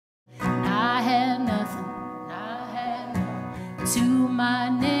my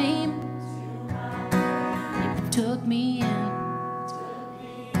name. You took me in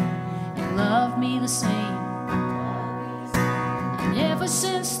and loved me the same. And ever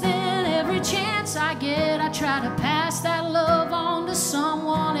since then, every chance I get, I try to pass that love on to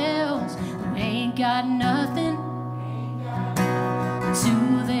someone else who ain't got nothing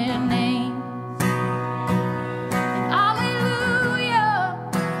to their name. And hallelujah,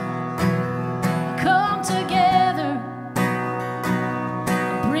 come together,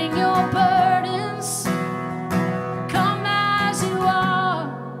 bring your burdens, come as you are,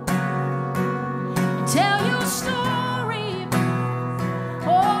 and tell your story,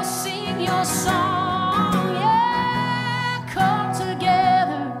 or sing your song. Yeah, come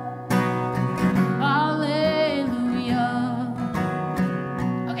together, hallelujah.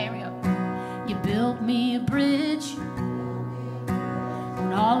 Okay, here we go. You built me a bridge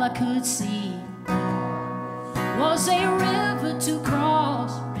when all I could see was a river to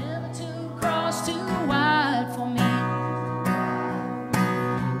cross too wide for me.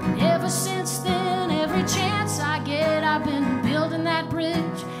 And ever since then, every chance I get, I've been building that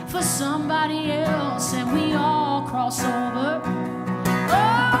bridge for somebody else, and we all cross over.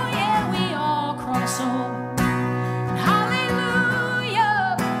 Oh yeah, we all cross over.